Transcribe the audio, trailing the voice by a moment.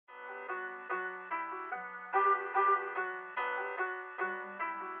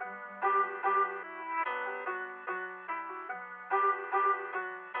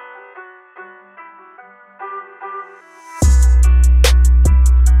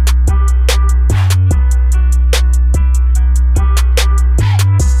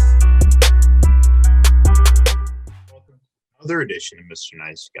another edition of Mr.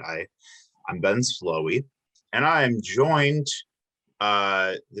 Nice Guy. I'm Ben Slowey, and I am joined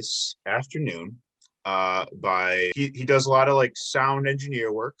this afternoon by he does a lot of like sound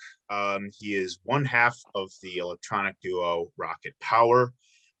engineer work. He is one half of the electronic duo Rocket Power.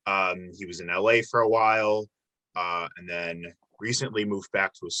 He was in LA for a while, and then recently moved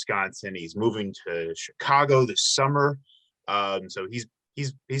back to Wisconsin. He's moving to Chicago this summer. So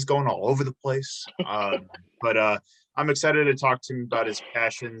he's going all over the place. But I'm excited to talk to him about his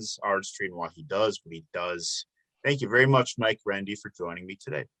passions, artistry, and what he does. Thank you very much, Mike Rendy, for joining me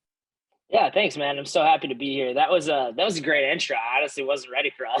today. Yeah, thanks, man. I'm so happy to be here. That was a great intro. I honestly wasn't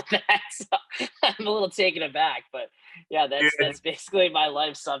ready for all of that, so I'm a little taken aback. But yeah, that's basically my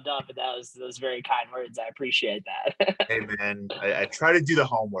life summed up, and that was those very kind words. I appreciate that. Hey, man, I try to do the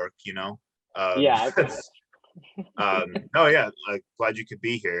homework, Yeah. No, yeah, glad you could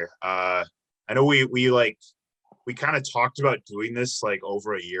be here. I know we kind of talked about doing this like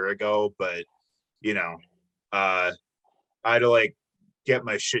over a year ago, but I had to like get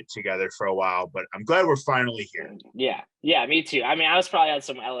my shit together for a while, but I'm glad we're finally here. Yeah, me too. I mean, I was probably on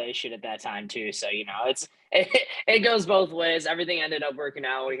some LA shit at that time too, so it goes both ways. Everything ended up working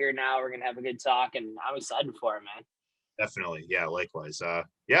out. We're here now. We're gonna have a good talk, and I'm excited for it, man. Definitely, yeah. Likewise.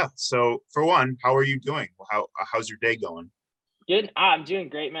 Yeah. So for one, how are you doing? How's your day going? Good. I'm doing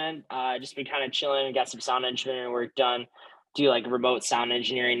great, man. Just been kind of chilling and got some sound engineering work done. Do like remote sound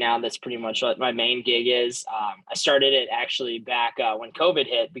engineering now. That's pretty much what my main gig is. I started it actually back when COVID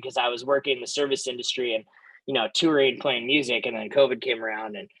hit because I was working in the service industry and touring, playing music, and then COVID came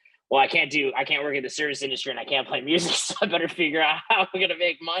around and well, I can't work in the service industry and I can't play music, so I better figure out how I'm gonna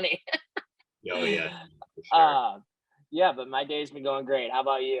make money. Oh yeah, for sure. Yeah, but my day's been going great. How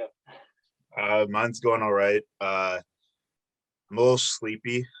about you? Mine's going all right. I'm a little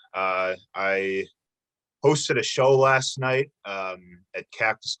sleepy. I hosted a show last night at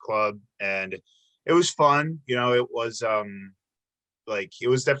Cactus Club, and it was fun. It was it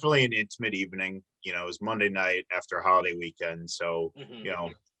was definitely an intimate evening. It was Monday night after a holiday weekend, so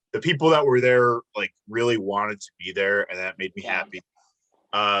the people that were there like really wanted to be there, and that made me happy.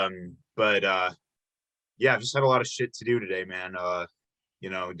 But yeah, I've just had a lot of shit to do today, man.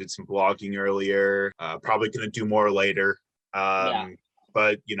 Did some blogging earlier. Probably gonna do more later.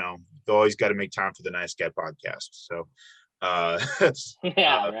 But you always got to make time for the Nice Guy podcast. So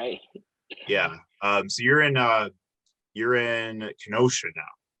right. Yeah. So you're in Kenosha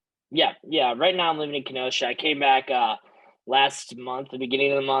now. Yeah. Right now I'm living in Kenosha. I came back last month, the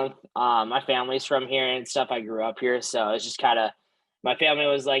beginning of the month. My family's from here and stuff. I grew up here, so it's just kind of my family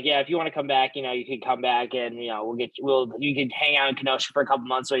was like, yeah, if you want to come back, you can come back and you can hang out in Kenosha for a couple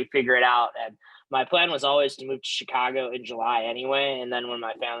months while you figure it out. And my plan was always to move to Chicago in July anyway. And then when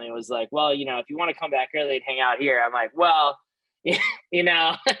my family was like, well, if you want to come back early and hang out here, I'm like, well, I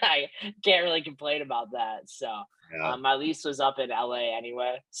can't really complain about that. So my lease was up in LA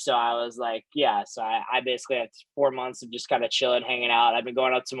anyway. So I was like, yeah. So I basically had 4 months of just kind of chilling, hanging out. I've been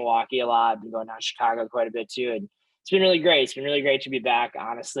going up to Milwaukee a lot. I've been going down to Chicago quite a bit too. And it's been really great. It's been really great to be back.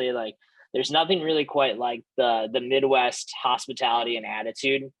 Honestly, like there's nothing really quite like the Midwest hospitality and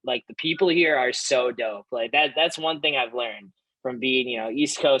attitude. Like the people here are so dope. Like that's one thing I've learned from being,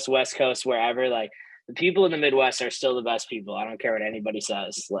 East Coast, West Coast, wherever. Like the people in the Midwest are still the best people. I don't care what anybody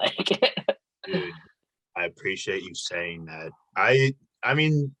says. Like Dude, I appreciate you saying that. I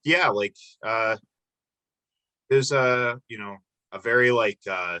mean, yeah, like there's a very like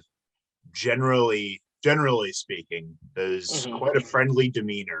generally speaking, there's quite a friendly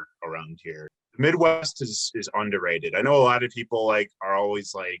demeanor around here. The Midwest is underrated. I know a lot of people like are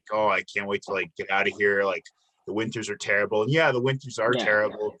always like, oh, I can't wait to like get out of here. Like the winters are terrible. And yeah, the winters are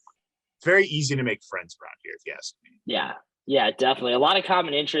terrible. It's very easy to make friends around here, if you ask me. Yeah, definitely. A lot of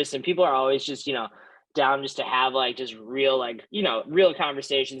common interests, and people are always just, down just to have like just real, like, real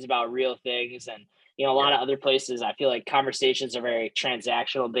conversations about real things. And a lot of other places, I feel like conversations are very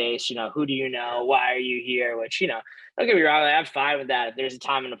transactional based. Who do you know? Why are you here? Which, don't get me wrong, I'm fine with that if there's a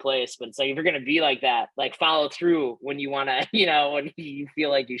time and a place. But it's like if you're gonna be like that, like follow through when you want to, when you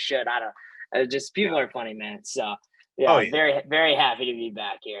feel like you should. I don't. Just people are funny, man. So very very happy to be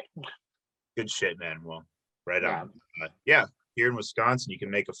back here. Good shit, man. Well, right on. Yeah, here in Wisconsin, you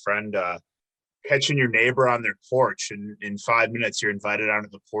can make a friend catching your neighbor on their porch, and in 5 minutes you're invited onto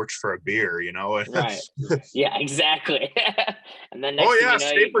the porch for a beer, you know. Right. Yeah, exactly. And then Oh next thing yeah, you know,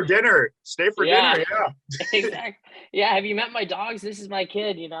 stay for yeah, dinner, yeah. exactly. Yeah, have you met my dogs? This is my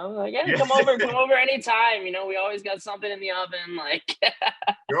kid, like, yeah, Yeah. come over anytime. We always got something in the oven. Like,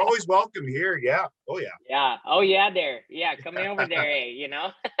 You're always welcome here, yeah. Oh yeah. yeah. Oh yeah, there. Yeah, coming over there,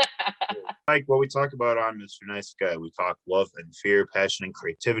 Like what we talk about on Mr. Nice Guy, we talk love and fear, passion and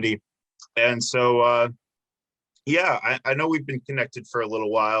creativity. And so yeah, I know we've been connected for a little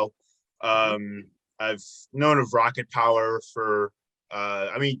while. Mhm, I've known of Rocket Power for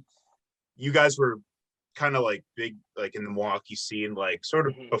I mean, you guys were kind of like big like in the Milwaukee scene, like sort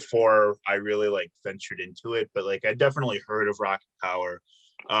of mhm, before I really like ventured into it, but like I definitely heard of Rocket Power.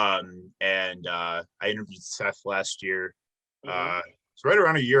 And I interviewed Seth last year. mhm. It's right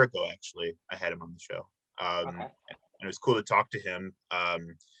around a year ago actually. I had him on the show. Okay. And it was cool to talk to him.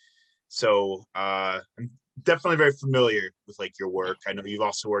 So I'm definitely very familiar with like your work. I know you've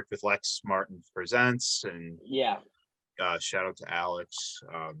also worked with Lex Martin Presents, and Yeah, shout out to Alex.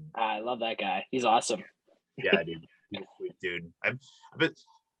 I love that guy. He's awesome. Yeah, dude, he's a sweet dude. I've been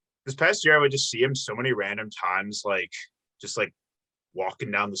this past year I would just see him so many random times, like just like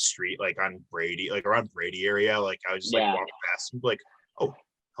walking down the street, like on Brady, like around Brady area. Like I was just like Yeah. walking past him, like, oh,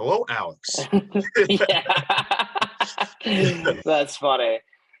 hello, Alex. Yeah. That's funny.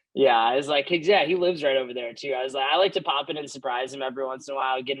 Yeah, I was like, 'cause, yeah, he lives right over there too. I was like, I like to pop in and surprise him every once in a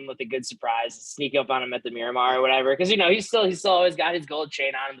while, get him with a good surprise, sneak up on him at the Miramar or whatever. Because he's still always got his gold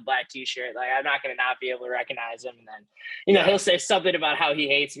chain on and the black T-shirt. Like I'm not gonna not be able to recognize him. And then, Yeah. he'll say something about how he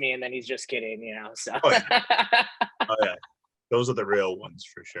hates me, and then he's just kidding. So Oh yeah. Oh yeah. Those are the real ones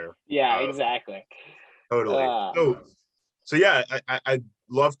for sure. yeah, Uh, exactly. totally. Uh, So yeah, I'd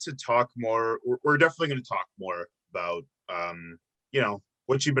love to talk more. We're definitely going to talk more about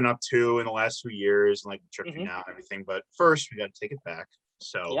what you've been up to in the last few years, and like the trip you mhm, now and everything. But first, we got to take it back.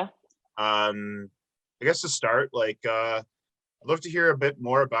 So yeah, I guess to start, like I'd love to hear a bit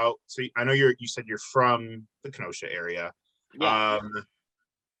more about. So I know you said you're from the Kenosha area. yeah.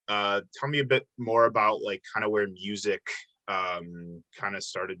 Um, tell me a bit more about like kind of where music kind of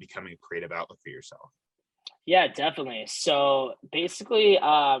started becoming a creative outlet for yourself. Yeah, definitely. So basically,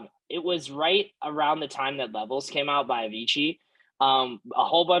 it was right around the time that Levels came out by Avicii. A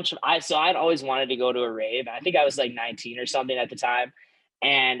whole bunch of I'd always wanted to go to a rave. I think I was like 19 or something at the time.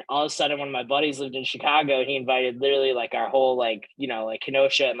 And all of a sudden, one of my buddies lived in Chicago. He invited literally like our whole like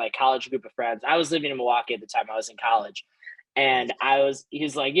Kenosha and like college group of friends. I was living in Milwaukee at the time. I was in college. And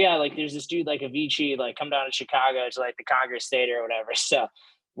he's like, yeah, like there's this dude like Avicii, like come down to Chicago to like the Congress Theater or whatever. So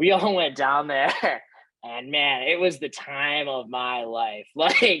we all went down there. And man, it was the time of my life.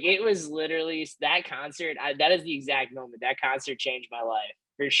 Like it was literally that concert. That is the exact moment. That concert changed my life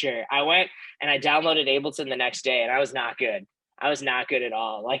for sure. I went and I downloaded Ableton the next day, and I was not good. I was not good at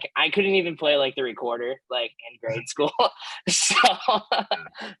all. Like I couldn't even play like the recorder like in grade school. So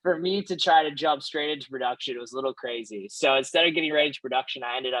for me to try to jump straight into production was a little crazy. So instead of getting ready to production,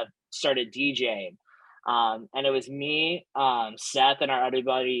 I ended up started DJing. And it was me, Seth, and our other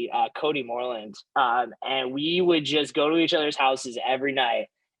buddy, Cody Moreland. And we would just go to each other's houses every night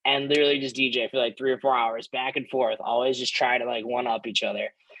and literally just DJ for like 3 or 4 hours back and forth, always just try to like one up each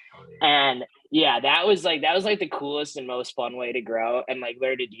other. And yeah, that was like the coolest and most fun way to grow and like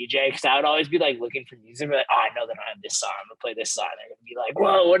learn to DJ. Because I would always be like looking for music, and be like, oh, I know they don't have this song. I'm gonna play this song. They're gonna be like,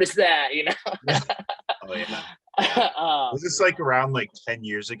 whoa, what is that? Oh yeah, yeah. Um, Was this like around like 10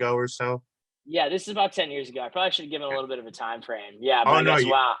 years ago or so? Yeah, this is about 10 years ago. I probably should have given a little bit of a time frame. Yeah, but Oh I no, guess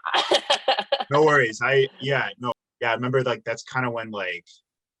you wow. no worries. I yeah, no, yeah, I remember like that's kind of when like Like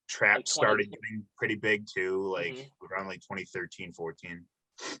trap 20. started getting pretty big too, like Mhm. around like 2013, 14.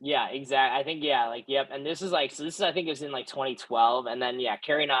 Yeah, exactly. I think yeah, like yep. And this is I think it was in like 2012, and then yeah,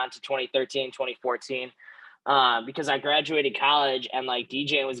 carrying on to 2013, 2014. Because I graduated college and like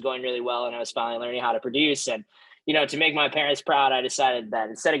DJing was going really well, and I was finally learning how to produce. And to make my parents proud, I decided that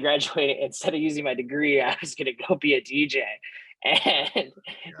instead of graduating, instead of using my degree, I was going to go be a DJ. And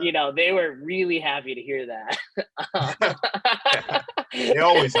they were really happy to hear that. Yeah. They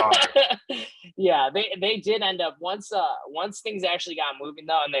always are. Yeah, they did end up once things actually got moving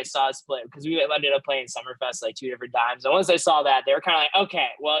though, and they saw us play because we ended up playing Summerfest like two different times. And once they saw that, they were kind of like, okay,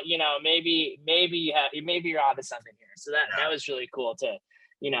 well, maybe you're onto something here. So that Yeah. was really cool to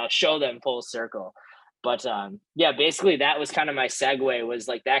show them full circle. But yeah, basically that was kind of my segue was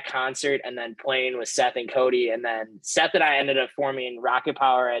like that concert and then playing with Seth and Cody, and then Seth and I ended up forming Rocket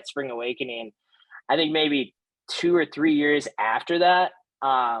Power at Spring Awakening. I think maybe 2 or 3 years after that.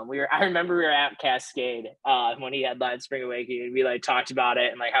 I remember we were at Cascade when he headlined Spring Awakening, and we like talked about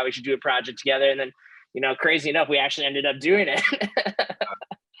it and like how we should do a project together. And then, crazy enough, we actually ended up doing it.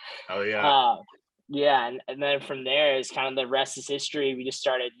 Oh yeah. uh, yeah, and then from there is kind of the rest is history. We just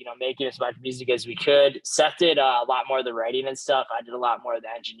started, making as much music as we could. Seth did a lot more of the writing and stuff. I did a lot more of the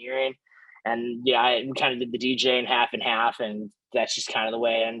engineering, and we kind of did the DJing half and half, and that's just kind of the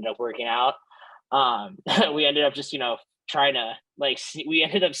way it ended up working out. We ended up just trying to we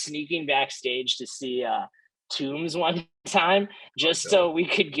ended up sneaking backstage to see Tombs one time just Okay. so we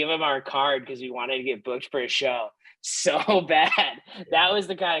could give him our card because we wanted to get booked for a show so bad. That was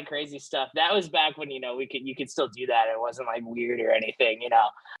the kind of crazy stuff. That was back when you could still do that. It wasn't like weird or anything.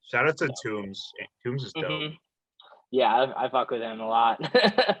 Shout out to Tombs. Tombs is dope. Mhm. Yeah, I fuck with him a lot.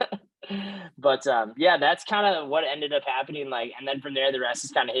 But yeah, that's kind of what ended up happening. Like, and then from there, the rest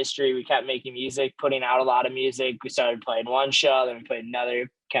is kind of history. We kept making music, putting out a lot of music. We started playing one show, then we played another,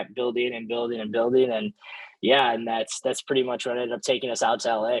 kept building and building and building. And yeah, and that's pretty much what ended up taking us out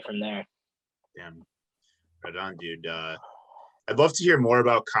to LA from there. Damn. Right on, dude. I'd love to hear more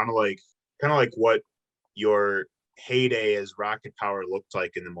about kind of like what your heyday as Rocket Power looked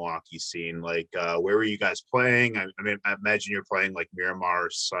like in the Milwaukee scene. Like, where were you guys playing? I mean, I imagine you're playing like Miramar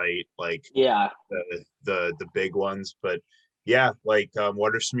site, like Yeah. the big ones. But yeah, like,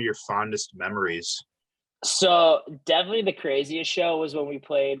 what are some of your fondest memories? So definitely the craziest show was when we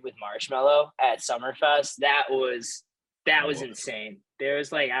played with Marshmello at Summerfest. That was Oh, insane. There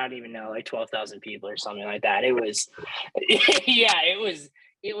was like, I don't even know, like 12,000 people or something like that. It was yeah, it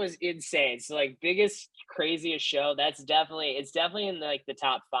was insane. So like biggest craziest show, it's definitely in like the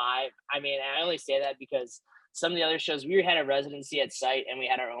top 5. I mean, I only say that because some of the other shows we had a residency at site and we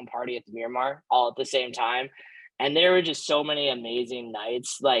had our own party at the Miramar all at the same time. And there were just so many amazing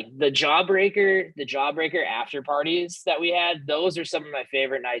nights. Like the Jawbreaker after parties that we had, those are some of my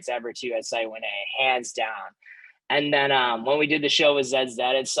favorite nights ever too at Site 1A, hands down. And then when we did the show with Zed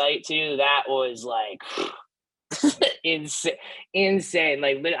at Site too, that was like insane, insane.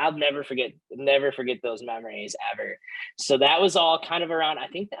 Like I'll never forget those memories ever. So that was all kind of around. I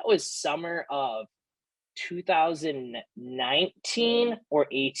think that was summer of 2019 or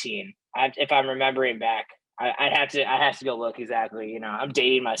 18, if I'm remembering back. I have to go look exactly. I'm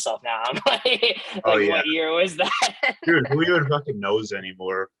dating myself now. I'm oh like, yeah, what year was that? dude. Who even fucking knows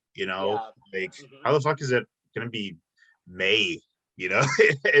anymore? Yeah. Like, Mhm. how the fuck is it gonna be May? In Yeah,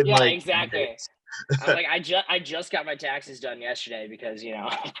 like exactly. minutes. I'm like, I just got my taxes done yesterday because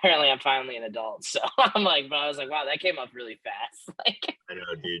apparently I'm finally an adult. So but I was like, wow, that came up really fast. Like, I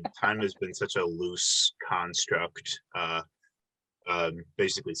know, dude. Time has been such a loose construct,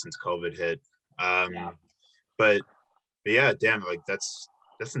 basically since COVID hit. yeah. But yeah, damn, like that's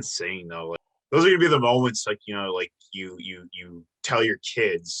insane though. Like those are gonna be the moments, like like you tell your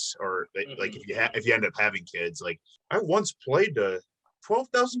kids, or like Mhm. if you end up having kids, like I once played to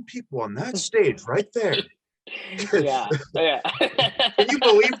 12,000 people on that stage right there. Can Yeah. Yeah. you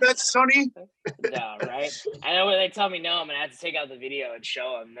believe that, Sonny? No, right? I know when they tell me no, I'm gonna have to take out the video and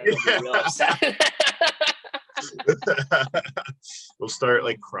show them. Then they'll be Yeah. real upset. We'll start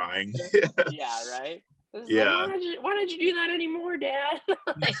like crying. Yeah, right. It's like, Yeah. why did you do that anymore, Dad?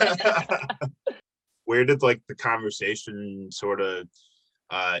 Where did like the conversation sort of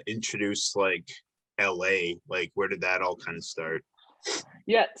introduce like LA? Like where did that all kind of start?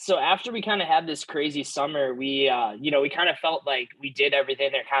 Yeah, so after we kind of had this crazy summer, we kind of felt like we did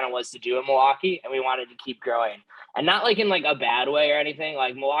everything there kind of was to do in Milwaukee, and we wanted to keep growing. And not like in like a bad way or anything.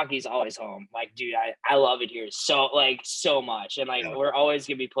 Like Milwaukee's always home. Like, dude, I love it here so much. And like Yeah. we're always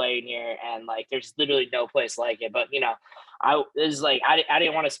gonna be playing here, and like there's literally no place like it. But I is like I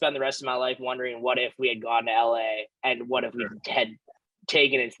didn't want to spend the rest of my life wondering what if we had gone to LA and what if we Sure. had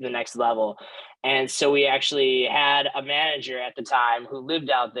taken it to the next level. And so we actually had a manager at the time who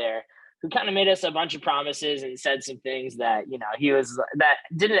lived out there who kind of made us a bunch of promises and said some things that, that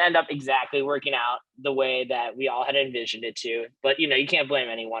didn't end up exactly working out the way that we all had envisioned it to. But, you can't blame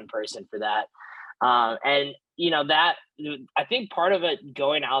any one person for that. And, that I think part of it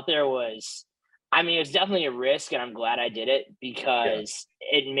going out there was, I mean, it was definitely a risk, and I'm glad I did it Yeah. because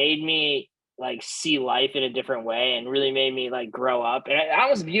it made me like see life in a different way and really made me like grow up. And I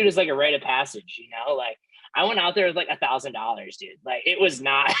was viewed as like a rite of passage. Like I went out there with like $1,000, dude. Like it was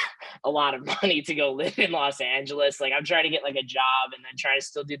not a lot of money to go live in Los Angeles. Like I'm trying to get like a job and then trying to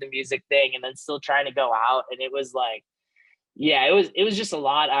still do the music thing and then still trying to go out. And it was like, yeah, it was just a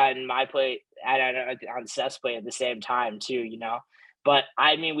lot on my plate and on Seth's plate at the same time too. But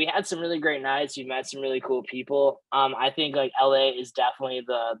I mean, we had some really great nights. We met some really cool people. I think like LA is definitely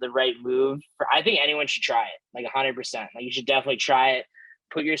the right move. I think anyone should try it, like 100%. Like you should definitely try it.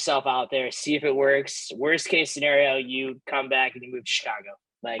 put yourself out there, see if it works. Worst case scenario, you come back and you move to Chicago.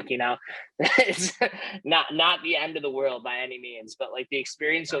 Like, it's not the end of the world by any means, but like the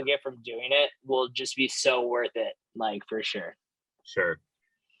experience you'll get from doing it will just be so worth it, like for sure. Sure.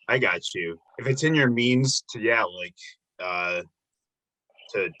 I got you. If it's in your means to, yeah, like,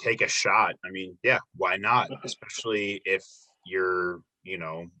 to take a shot, I mean, yeah, why not? Especially if you're,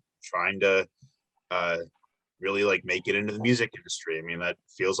 trying to, uh, really like make it into the music industry. I mean, that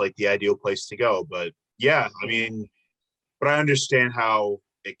feels like the ideal place to go. But yeah, I mean, but I understand how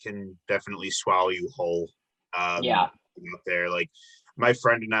it can definitely swallow you whole. Yeah. Out there, like my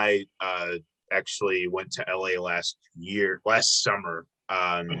friend and I actually went to LA last summer.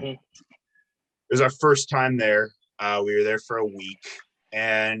 Hmm. It was our first time there. We were there for a week,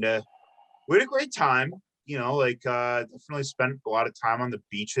 and we had a great time. Definitely spent a lot of time on the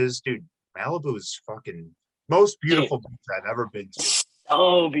beaches, dude. Malibu is fucking most Dude, beautiful beach I've ever been to.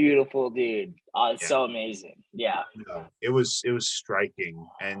 so beautiful, dude. Oh, it's Yeah, so amazing. Yeah. it was striking,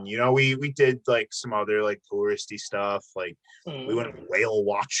 and we did like some other like touristy stuff, like we Mhm. went whale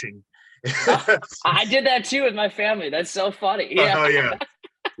watching. Oh, I did that too with my family. That's so funny. Yeah. Oh yeah,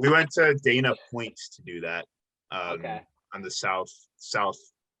 we went to Dana Point to do that, Okay. on the south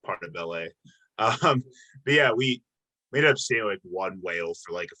part of LA. Um, but yeah, we ended up seeing like one whale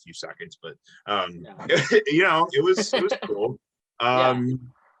for like a few seconds, but Yeah. it was cool. Yeah.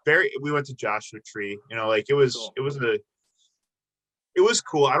 Um, we went to Joshua Tree, like it was Cool. it was a it was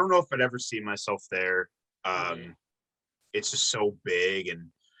cool. I don't know if I'd ever see myself there. Hmm. It's just so big, and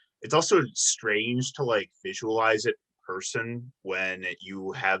it's also strange to like visualize it in person when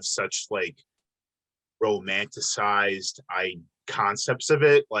you have such like romanticized concepts of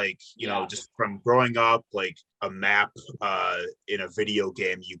it, like Yeah. just from growing up, like a map in a video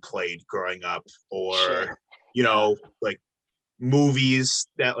game you played growing up, or Sure. Yeah. like movies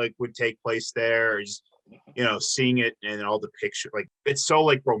that like would take place there, or just seeing it and all the picture, like it's so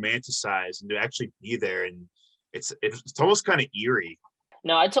like romanticized, and to actually be there, and it's almost kind of eerie.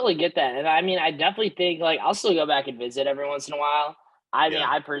 No, I totally get that. And I mean, I definitely think like I'll still go back and visit every once in a while. I mean, Yeah,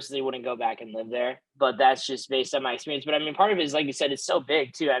 I personally wouldn't go back and live there, but that's just based on my experience. But I mean, part of it is like you said, it's so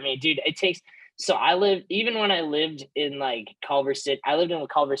big too. I mean, dude, it takes so I lived even when I lived in like Culver City, I lived in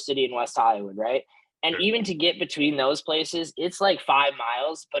Culver City in West Hollywood, right? And sure. even to get between those places, it's like 5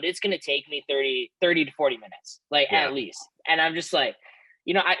 miles, but it's gonna take me 30 to 40 minutes, like Yeah, at least. And I'm just like,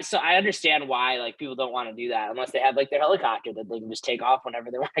 I understand why like people don't want to do that unless they have like their helicopter that they can just take off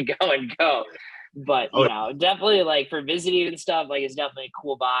whenever they want to go and go. yeah. But Oh definitely like for visiting and stuff, like it's definitely a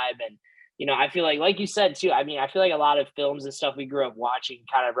cool vibe. And I feel like you said too. I mean, I feel like a lot of films and stuff we grew up watching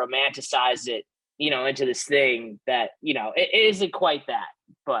kind of romanticized it, into this thing that it isn't quite that,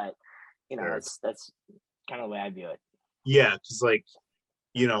 but sure. that's kind of the way I view it. Yeah, because like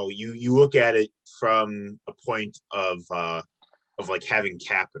you look at it from a point of like having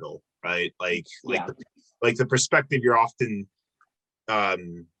capital, right? Like Yeah. the perspective you're often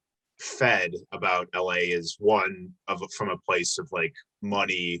um fed about LA is one of from a place of like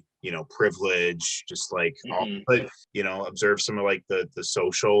money, privilege, just like all, Hmm. but observe some of like the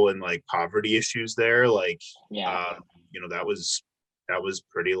social and like poverty issues there, like Yeah. um that was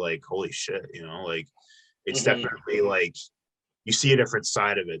pretty like holy shit, like it's Hmm. definitely like you see a different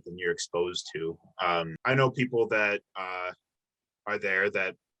side of it than you're exposed to. I know people that are there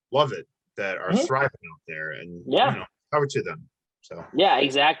that love it, that are Hmm. thriving out there, and Yeah. power to them. So Yeah,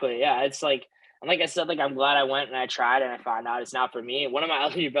 exactly. Yeah, it's like, and like I said, like I'm glad I went and I tried and I found out it's not for me. One of my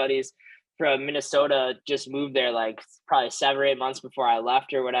other buddies from Minnesota just moved there like probably 7 or 8 months before I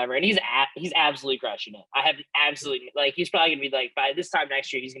left or whatever, and he's absolutely crushing it. I have absolutely like he's probably gonna be like by this time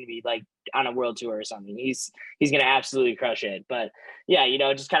next year he's gonna be like on a world tour or something. He's gonna absolutely crush it. But yeah,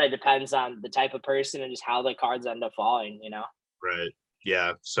 it just kind of depends on the type of person and just how the cards end up falling. right,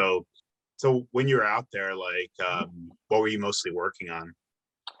 yeah. So when you were out there, like, what were you mostly working on?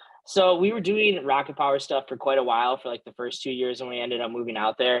 So we were doing rocket power stuff for quite a while for like the first 2 years when we ended up moving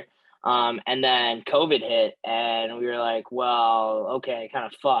out there. And then COVID hit and we were like, well, okay, kind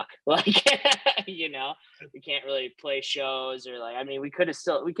of fuck. Like, we can't really play shows or like, I mean, we could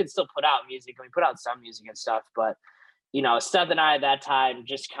still put out music and we put out some music and stuff, but Steph and I at that time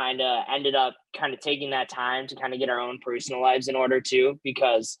just kind of ended up kind of taking that time to kind of get our own personal lives in order too,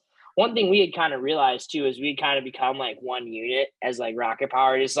 because one thing we had kind of realized too is we had kind of become like one unit as like Rocket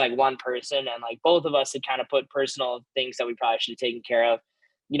Power, just like one person, and like both of us had kind of put personal things that we probably should have taken care of,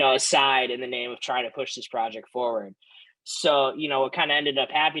 aside in the name of trying to push this project forward. So, what kind of ended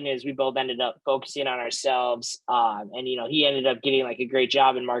up happening is we both ended up focusing on ourselves. And, he ended up getting like a great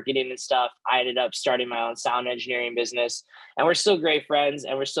job in marketing and stuff. I ended up starting my own sound engineering business, and we're still great friends,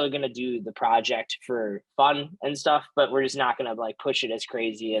 and we're still going to do the project for fun and stuff, but we're just not going to like push it as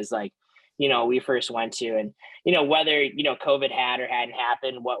crazy as like, we first went to. And, whether, COVID had or hadn't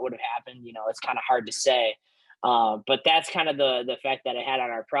happened, what would have happened, it's kind of hard to say. But that's kind of the effect that it had on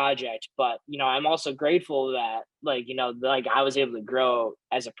our project. But I'm also grateful that like I was able to grow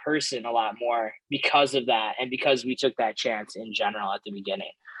as a person a lot more because of that, and because we took that chance in general at the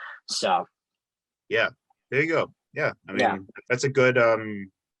beginning. So Yeah, there you go. Yeah, I yeah. mean, that's a good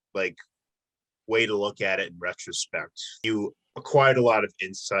like way to look at it in retrospect. You acquired a lot of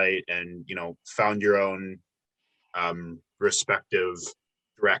insight and, found your own respective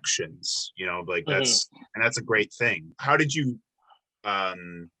directions, like Mhm. that's a great thing. How did you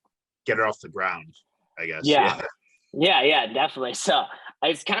um get it off the ground, I guess? Yeah. Yeah. Yeah, definitely. So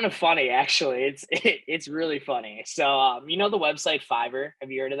it's kind of funny actually. It's really funny. So the website Fiverr, have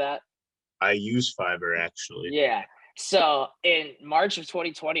you heard of that? I use Fiverr actually. Yeah. So in March of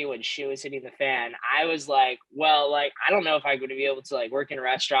 2020, when shit was hitting the fan, I was like, well, like, I don't know if I'm going to be able to like work in a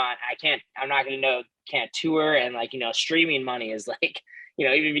restaurant. I'm not going to can't tour. And like, streaming money is like,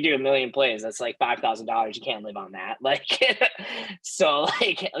 even if you do a million plays, that's like $5,000. You can't live on that. Like, so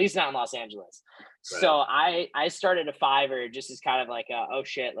like, at least not in Los Angeles. Right. So I started a Fiverr just as kind of like oh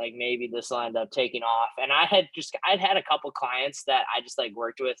shit, like maybe this will end up taking off. And I'd had a couple clients that I just like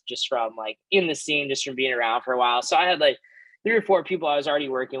worked with just from like in the scene, just from being around for a while. So I had like 3 or 4 people I was already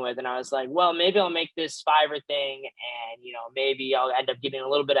working with, and I was like, well, maybe I'll make this Fiverr thing, and maybe I'll end up getting a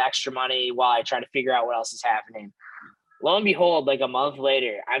little bit of extra money while I try to figure out what else is happening. Lo and behold, like a month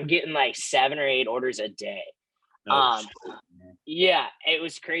later, I'm getting like 7 or 8 orders a day. No Um, shit, man. yeah, it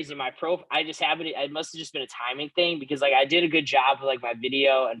was crazy. I just happened it must have just been a timing thing, because like I did a good job with like my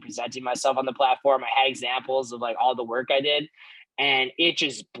video and presenting myself on the platform. I had examples of like all the work I did, and it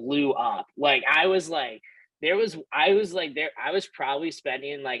just blew up. Like I was probably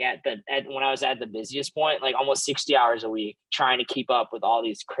spending like at when I was at the busiest point, like almost 60 hours a week trying to keep up with all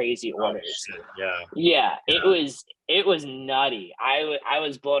these crazy Oh orders. shit, yeah, Yeah, it yeah. was it was nutty. I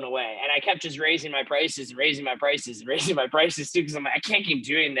was blown away, and I kept just raising my prices and raising my prices and raising my prices too, because I'm like, I can't keep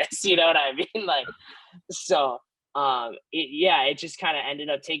doing this. You know what I mean? Like, so it just kind of ended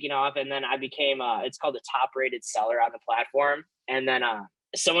up taking off, and then I became it's called the top rated seller on the platform. And then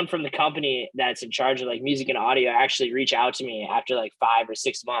someone from the company that's in charge of like music and audio actually reached out to me after like 5 or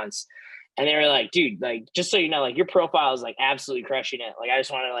 6 months, and they were like, dude, like, just so you know, like, your profile is like absolutely crushing it. Like, I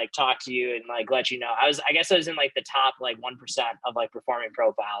just want to like talk to you and like let you know. I guess I was in like the top like 1% of like performing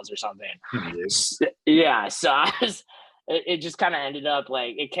profiles or something. Yeah. Yeah, so I was it just kind of ended up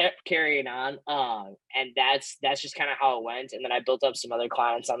like it kept carrying on. And that's just kind of how it went. And then I built up some other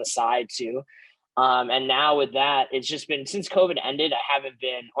clients on the side too. And now with that, it's just been, since COVID ended, I haven't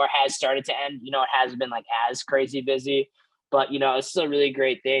been, or has started to end, it hasn't been like as crazy busy, but it's still a really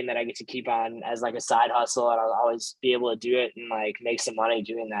great thing that I get to keep on as like a side hustle, and I'll always be able to do it and like make some money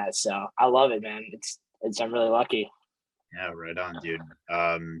doing that. So I love it, man. I'm really lucky. Yeah, right on, dude.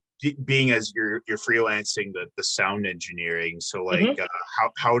 Being as you're freelancing the sound engineering, so like, Mhm.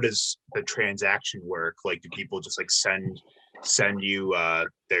 how does the transaction work? Like, do people just like send you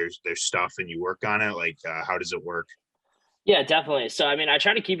their stuff and you work on it? Like, how does it work? Yeah, definitely. So, I mean, I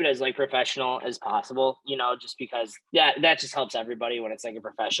try to keep it as like professional as possible, just because that just helps everybody when it's like a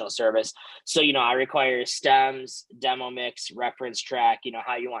professional service. So, I require stems, demo mix, reference track,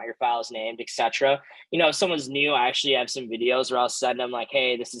 how you want your files named, etc. If someone's new, I actually have some videos where I'll send them like,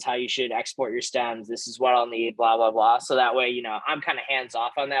 hey, this is how you should export your stems. This is what I'll need, blah, blah, blah. So that way, I'm kind of hands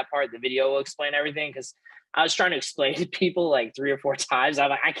off on that part. The video will explain everything, because I was trying to explain to people like 3 or 4 times.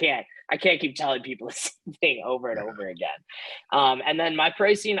 I'm like, I can't keep telling people the same thing over and Yeah, over again. And then my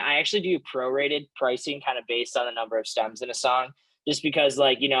pricing, I actually do prorated pricing, kind of based on the number of stems in a song. Just because,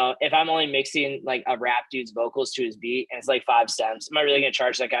 like, if I'm only mixing like a rap dude's vocals to his beat and it's like 5 stems, am I really gonna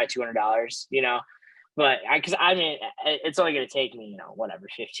charge that guy $200? But because I mean, it's only gonna take me, whatever,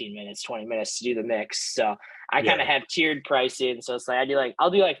 15 minutes, 20 minutes to do the mix. So I kind yeah, of have tiered pricing. So it's like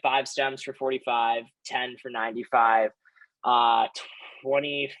I'll do like 5 stems for 45, 10 for 95, uh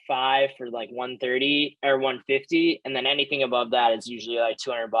 25 for like 130 or 150, and then anything above that is usually like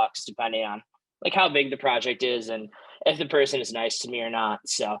 $200, depending on like how big the project is and if the person is nice to me or not.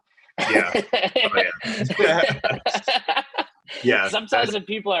 So yeah. Oh yeah. Yeah, Sometimes when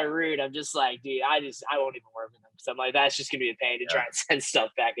people are rude, I'm just like, dude, I won't even work with them. So I'm like, that's just gonna be a pain to try yeah, and send stuff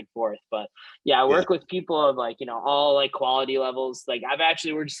back and forth. But yeah, I yeah, work with people of like, all like quality levels. Like I've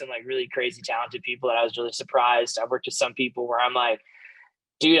actually worked with some like really crazy talented people that I was really surprised. I've worked with some people where I'm like,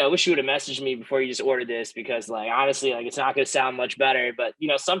 dude, I wish you would have messaged me before you just ordered this because like honestly, like it's not gonna sound much better. But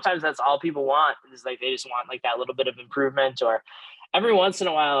sometimes that's all people want is like they just want like that little bit of improvement. Or every once in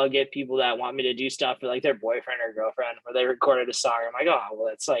a while I'll get people that want me to do stuff for like their boyfriend or girlfriend where they recorded a song. I'm like, oh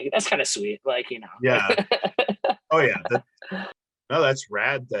well that's kind of sweet. yeah. Oh yeah. No, that's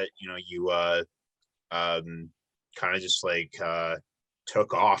rad that you um kind of just like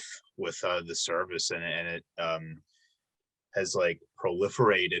took off with the service, and it has like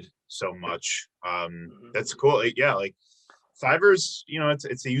proliferated so much. Mhm. That's cool. Yeah, like Fiverr's,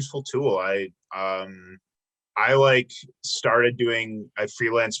 it's a useful tool. I like started doing, I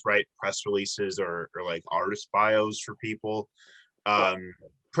freelance write press releases or like artist bios for people. Cool.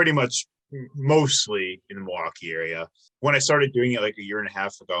 Pretty much mostly in the Milwaukee area. When I started doing it like a year and a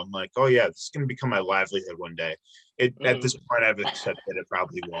half ago, I'm like, oh yeah, this is gonna become my livelihood one day. It At Mm. this point I've accepted it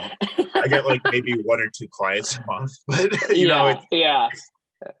probably won't. I get like maybe one or two clients a month, but Yeah, yeah,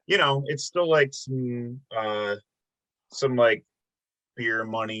 it's still like some like beer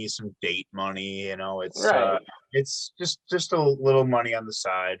money, some date money, right. it's just a little money on the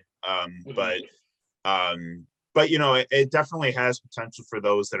side. Mhm. But it definitely has potential for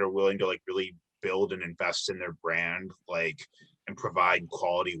those that are willing to like really build and invest in their brand, like, and provide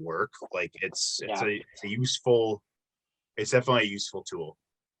quality work. Like Yeah. it's definitely a useful tool.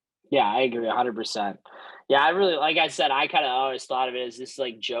 Yeah, I agree 100%. Yeah, I really, like I said, I kind of always thought of it as this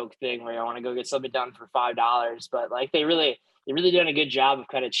like joke thing where I want to go get something done for $5, but like they really done a good job of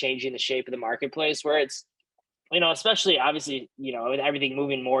kind of changing the shape of the marketplace where it's especially obviously, with everything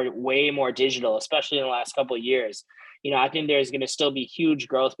moving way more digital, especially in the last couple of years, I think there's going to still be huge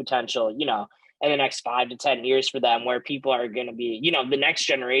growth potential, in the next 5 to 10 years for them, where people are going to be, the next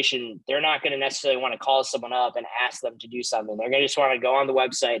generation, they're not going to necessarily want to call someone up and ask them to do something. They're going to just want to go on the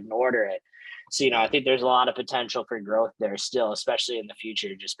website and order it. So, I Yeah. think there's a lot of potential for growth there still, especially in the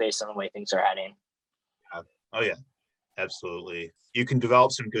future, just based on the way things are heading. Yeah. Oh yeah, absolutely. You can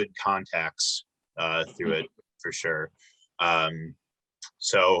develop some good contacts through it for sure. Um,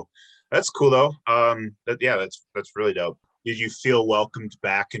 so that's cool though. Yeah, that's really dope. Did you feel welcomed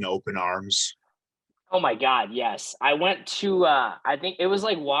back in open arms? Oh my god, yes. I went to I think it was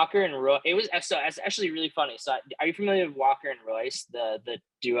like Walker and Roy. It was so it's actually really funny. So are you familiar with Walker and Royce, the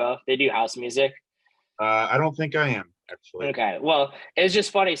duo? They do house music. I don't think I am actually. Okay. Well, it was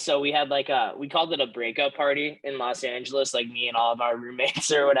just funny. So we had like we called it a breakup party in Los Angeles, like me and all of our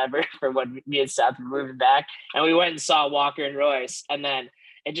roommates or whatever, for when me and Seth were moving back. And we went and saw Walker and Royce. And then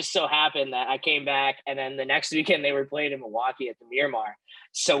it just so happened that I came back and then the next weekend they were playing in Milwaukee at the Miramar.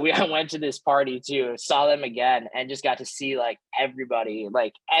 So we I went to this party too, saw them again, and just got to see like everybody and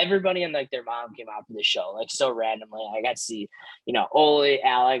like their mom came out for the show, like so randomly. I got to see Oli,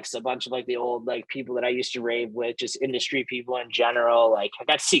 Alex, a bunch of like the old like people that I used to rave with, just industry people in general. Like I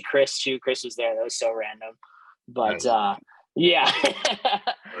got to see Chris too. Chris was there. That was so random. But Nice. yeah.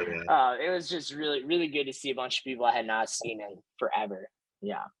 Oh, yeah. It was just really, really good to see a bunch of people I had not seen in forever.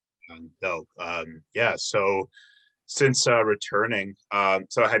 Yeah. Dope. Yeah. So since returning,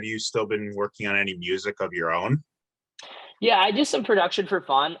 so have you still been working on any music of your own? Yeah, I do some production for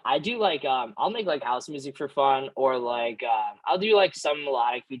fun. I do like I'll make like house music for fun or like I'll do like some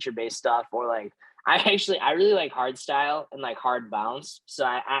melodic feature based stuff or like I really like hard style and like hard bounce. So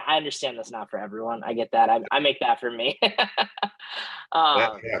I understand that's not for everyone. I get that. I make that for me. Yeah,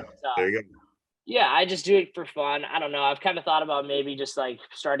 um yeah. but There you go. yeah, I just do it for fun. I don't know. I've kind of thought about maybe just like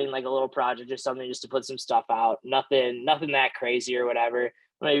starting like a little project or something just to put some stuff out. Nothing that crazy or whatever.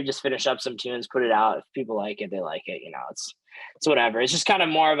 Maybe just finish up some tunes, put it out. If people like it, they like it. It's whatever. It's just kind of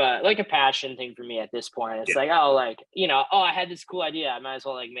more of a like a passion thing for me at this point. It's Yeah, like, oh, I had this cool idea. I might as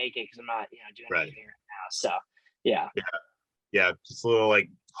well like make it because I'm not, doing right. anything right now. So yeah. Yeah, yeah. Just a little like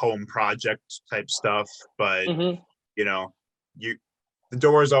home project type stuff, but Hmm. you know, you the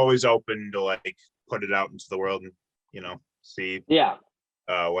door is always open to like put it out into the world and see Yeah.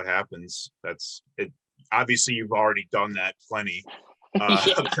 what happens. That's it. Obviously, you've already done that plenty Yeah.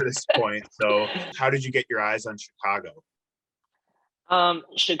 up to this point. So, how did you get your eyes on Chicago?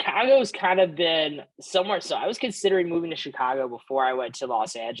 Chicago's kind of been somewhere. So I was considering moving to Chicago before I went to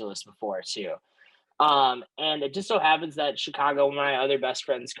Los Angeles before too. And it just so happens that Chicago, one of my other best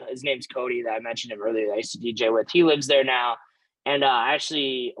friends, his name's Cody, that I mentioned him earlier, that I used to DJ with. He lives there now. And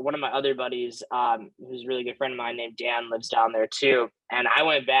actually, one of my other buddies, who's a really good friend of mine named Dan, lives down there too. And I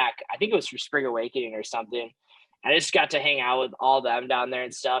went back, I think it was for Spring Awakening or something. I just got to hang out with all of them down there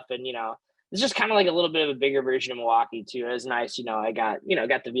and stuff. And, it's just kind of like a little bit of a bigger version of Milwaukee too. It was nice, I got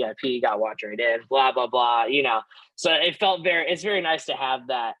the VIP, got watch right in, blah, blah, blah. So it's very nice to have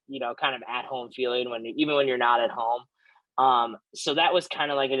that, kind of at home feeling even when you're not at home. So that was kind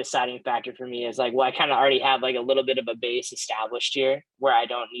of like a deciding factor for me is like, well, I kind of already have like a little bit of a base established here where I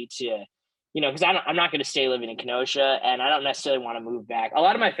don't need to, because I'm not going to stay living in Kenosha and I don't necessarily want to move back. A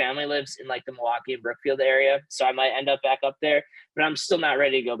lot of my family lives in like the Milwaukee and Brookfield area. So I might end up back up there, but I'm still not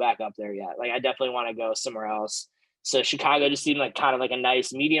ready to go back up there yet. Like I definitely want to go somewhere else. So Chicago just seemed like kind of like a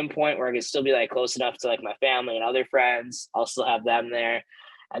nice medium point where I could still be like close enough to like my family and other friends. I'll still have them there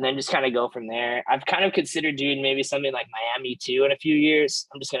and then just kind of go from there. I've kind of considered doing maybe something like Miami too in a few years.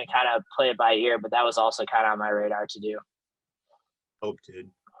 I'm just going to kind of play it by ear, but that was also kind of on my radar to do. Hope, dude.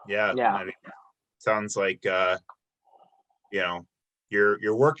 Yeah. Yeah. I mean, sounds like,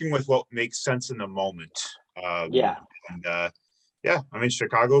 you're working with what makes sense in the moment. Yeah. And yeah, I mean,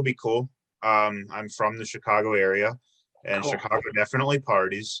 Chicago would be cool. I'm from the Chicago area and Cool. Chicago definitely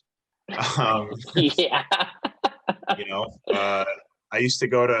parties. Yeah. I used to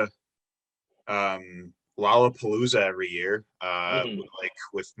go to Lollapalooza every year, like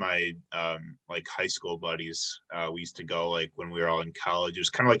with my like high school buddies. We used to go like when we were all in college. It was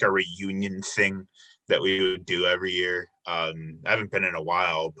kind of like a reunion thing that we would do every year. I haven't been in a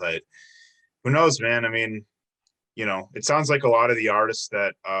while, but who knows, man? I mean, it sounds like a lot of the artists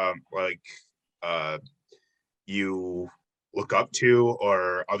that you look up to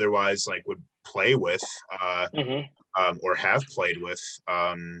or otherwise like would play with or have played with.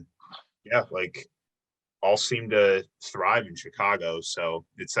 Yeah, like all seem to thrive in Chicago. So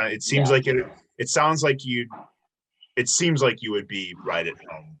it seems like it sounds like it seems like you would be right at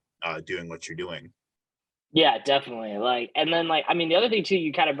home doing what you're doing. Yeah, definitely. Like, and then like, I mean, the other thing too,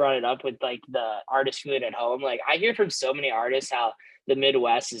 you kind of brought it up with like the artist feeling at home. Like, I hear from so many artists how the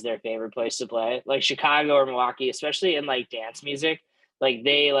Midwest is their favorite place to play, like Chicago or Milwaukee, especially in like dance music. Like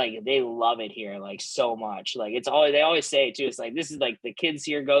they love it here like so much. Like they always say it too. It's like this is like the kids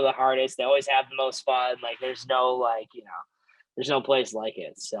here go the hardest. They always have the most fun. Like there's no like there's no place like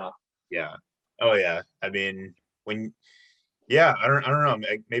it. So yeah. Oh yeah. I mean yeah. I don't know.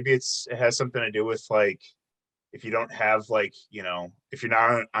 Maybe it has something to do with like if you don't have like if you're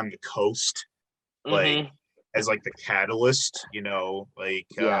not on the coast like as like the catalyst like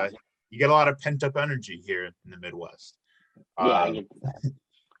yeah. you get a lot of pent up energy here in the Midwest. Yeah,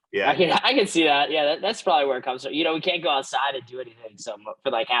 Yeah, I can see that. Yeah, that's probably where it comes from. We can't go outside and do anything for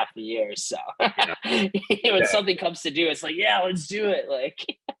like half the year. So yeah. when something comes to do, it's like, yeah, let's do it. Like,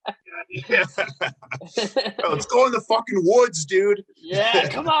 yeah. Bro, let's go in the fucking woods, dude. Yeah,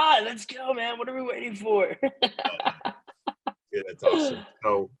 come on, let's go, man. What are we waiting for? Yeah, that's awesome.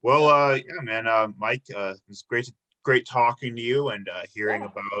 So, well, yeah, man, Mike, it's great talking to you and hearing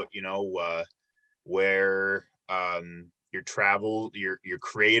about where your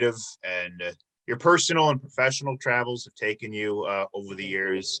creative and your personal and professional travels have taken you over the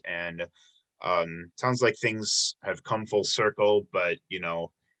years. And sounds like things have come full circle, but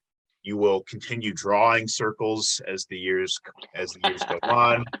you will continue drawing circles as the years go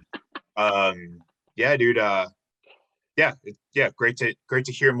on. Yeah, dude. Yeah, great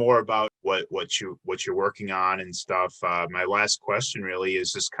to hear more about what you're working on and stuff. My last question really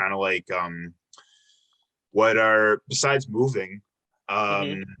is just kind of like what are, besides moving,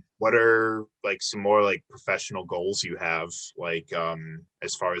 what are like some more like professional goals you have, like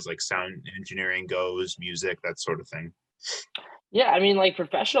as far as like sound engineering goes, music, that sort of thing? Yeah, I mean, like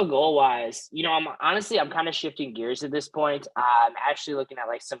professional goal wise, I'm kind of shifting gears at this point. I'm actually looking at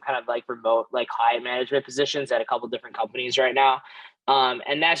like some kind of like remote, like client management positions at a couple different companies right now.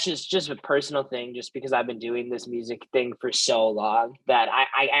 And that's just a personal thing, just because I've been doing this music thing for so long that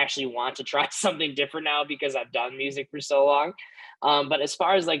I actually want to try something different now because I've done music for so long. But as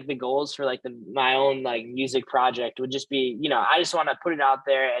far as like the goals for like my own like music project would just be, I just want to put it out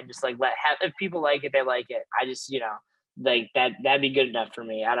there and just like if people like it, they like it. I just, like that'd be good enough for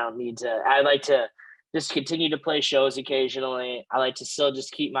me. I like to just continue to play shows occasionally. I like to still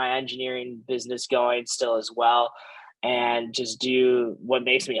just keep my engineering business going still as well and just do what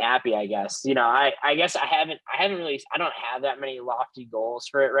makes me happy, I guess. I guess I don't have that many lofty goals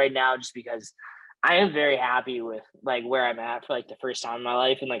for it right now just because I am very happy with like where I'm at for like the first time in my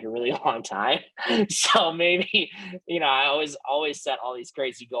life in like a really long time. So maybe, I always set all these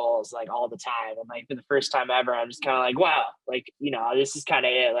crazy goals like all the time. And like for the first time ever, I'm just kind of like, wow, like, this is kind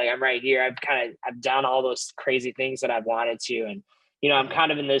of it. Like I'm right here. I've done all those crazy things that I've wanted to. And, I'm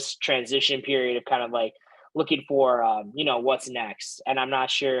kind of in this transition period of kind of like looking for what's next. And I'm not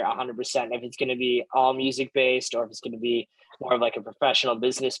sure 100% if it's going to be all music based or if it's going to be more of like a professional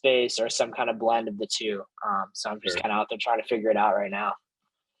business based or some kind of blend of the two. So I'm just Sure. kind of out there trying to figure it out right now.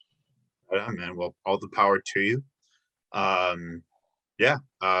 Yeah, man. Well, all the power to you. Yeah.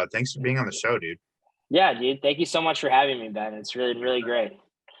 Thanks for being on the show, dude. Yeah, dude. Thank you so much for having me, Ben. It's really, really great.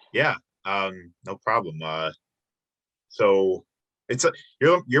 Yeah. No problem. So it's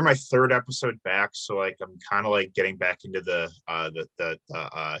you're my third episode back, so like I'm kind of like getting back into the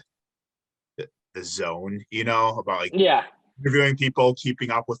zone, about like Yeah. interviewing people,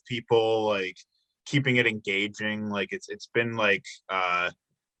 keeping up with people, like keeping it engaging. Like it's been like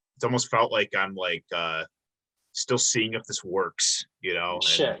it's almost felt like I'm like still seeing if this works,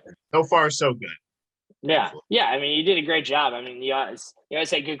 Sure. and so far so good. Yeah. Thankfully. Yeah. I mean, you did a great job. I mean, you always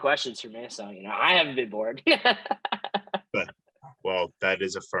had good questions for me. So, I haven't been bored. But well, that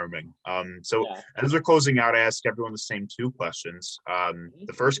is affirming. So Yeah. as we're closing out, I ask everyone the same two questions.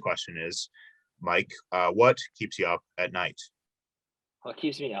 The first question is, Mike, what keeps you up at night? What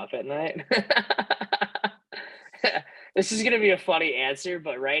keeps me up at night? This is gonna be a funny answer,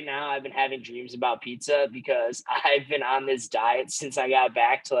 but right now I've been having dreams about pizza because I've been on this diet since I got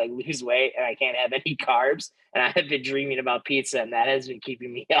back to like lose weight and I can't have any carbs. And I have been dreaming about pizza, and that has been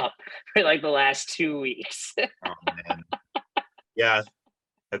keeping me up for like the last 2 weeks. Oh man, yeah,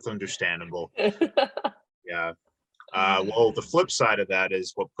 that's understandable. Yeah. Well, the flip side of that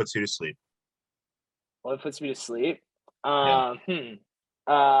is what puts you to sleep. What puts me to sleep? Yeah,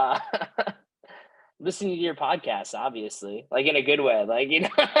 Uh, listening to your podcast, obviously, like in a good way. Like,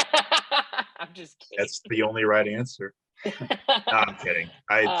 I'm just kidding. that's the only right answer. No, I'm kidding.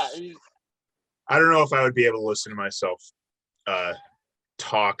 uh, I don't know if I would be able to listen to myself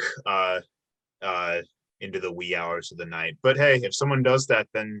talk uh into the wee hours of the night. But hey, if someone does that,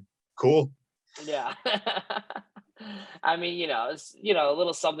 then cool. yeah. I mean, it's a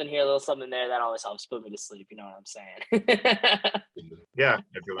little something here, a little something there. That always helps put me to sleep. You know what I'm saying? Yeah,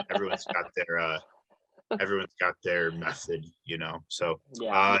 everyone's got their method, So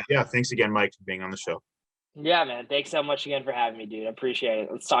Yeah. yeah, thanks again, Mike, for being on the show. Yeah, man. Thanks so much again for having me, dude. I appreciate it.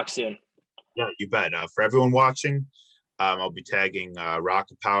 Let's talk soon. Yeah, you bet. For everyone watching, I'll be tagging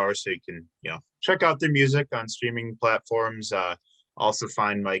Rocket Power so you can, check out their music on streaming platforms. Also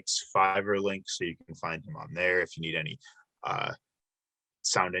find Mike's Fiverr link so you can find him on there if you need any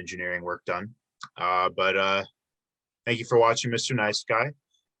sound engineering work done. But thank you for watching, Mr. Nice Guy,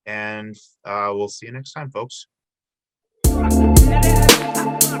 and we'll see you next time, folks.